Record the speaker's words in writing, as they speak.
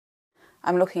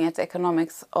I'm looking at the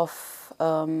economics of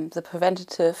the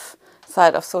preventative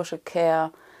side of social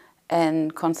care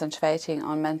and concentrating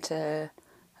on mental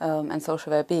and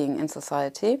social well-being in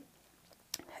society.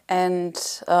 And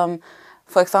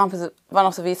for example, one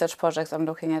of the research projects I'm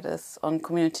looking at is on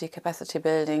community capacity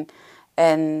building,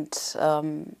 and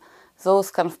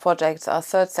those kind of projects are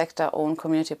third sector owned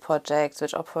community projects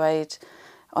which operate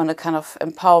on a kind of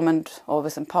empowerment, or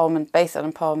with empowerment, based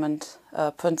on empowerment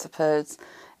principles,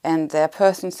 and they're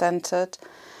person-centered.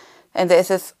 And there is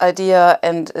this idea,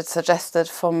 and it's suggested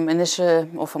from initial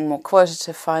or from more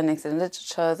qualitative findings in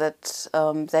literature, that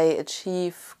they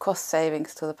achieve cost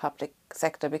savings to the public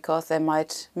sector because they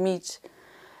might meet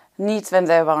needs when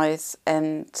they arise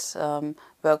and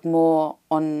work more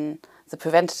on the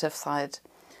preventative side.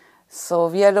 So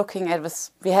we are looking at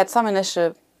this. We had some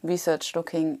initial research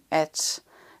looking at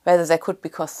whether there could be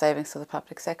cost savings to the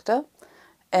public sector,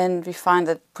 and we find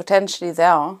that potentially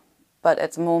there are, but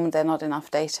at the moment there are not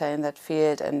enough data in that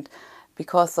field, and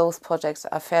because those projects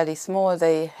are fairly small,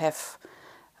 they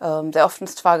often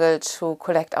struggle to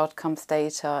collect outcomes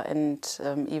data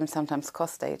and even sometimes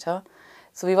cost data.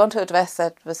 So we want to address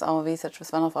that with our research,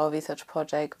 with one of our research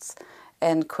projects,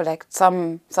 and collect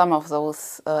some of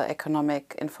those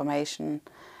economic information.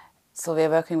 So we are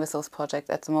working with those projects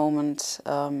at the moment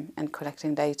and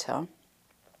collecting data.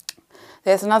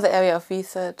 There's another area of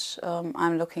research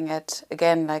I'm looking at,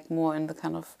 again, like more in the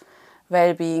kind of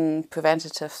well-being,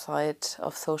 preventative side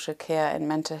of social care and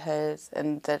mental health,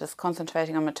 and that is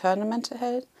concentrating on maternal mental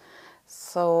health.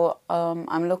 So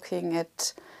I'm looking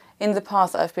at, in the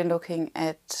past I've been looking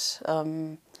at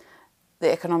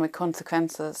the economic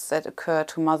consequences that occur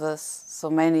to mothers, so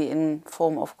mainly in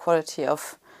form of quality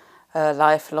of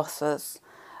life losses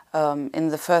in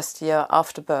the first year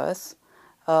after birth.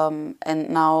 And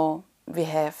now we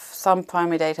have some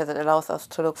primary data that allows us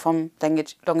to look from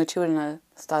longitudinal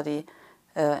study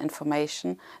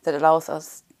information that allows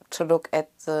us to look at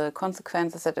the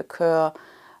consequences that occur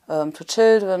to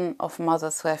children of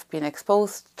mothers who have been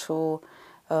exposed to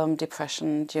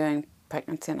depression during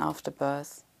pregnancy and after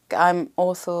birth. I'm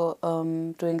also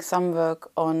doing some work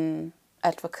on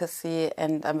advocacy,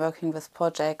 and I'm working with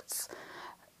projects,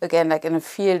 again, like in a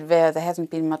field where there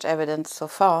hasn't been much evidence so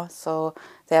far, so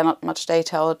there are not much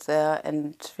data out there,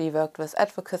 and we worked with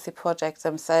advocacy projects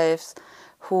themselves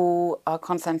who are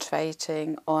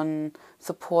concentrating on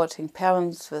supporting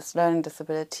parents with learning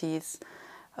disabilities,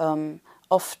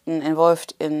 often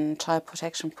involved in child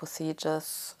protection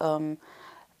procedures,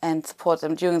 and support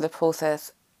them during the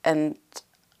process. And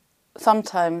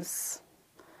sometimes,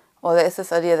 or there is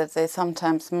this idea that they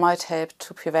sometimes might help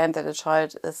to prevent that a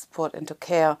child is brought into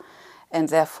care, and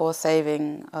therefore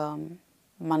saving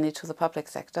money to the public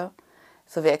sector.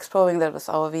 So we're exploring that with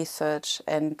our research,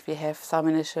 and we have some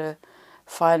initial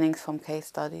findings from case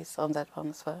studies on that one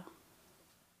as well.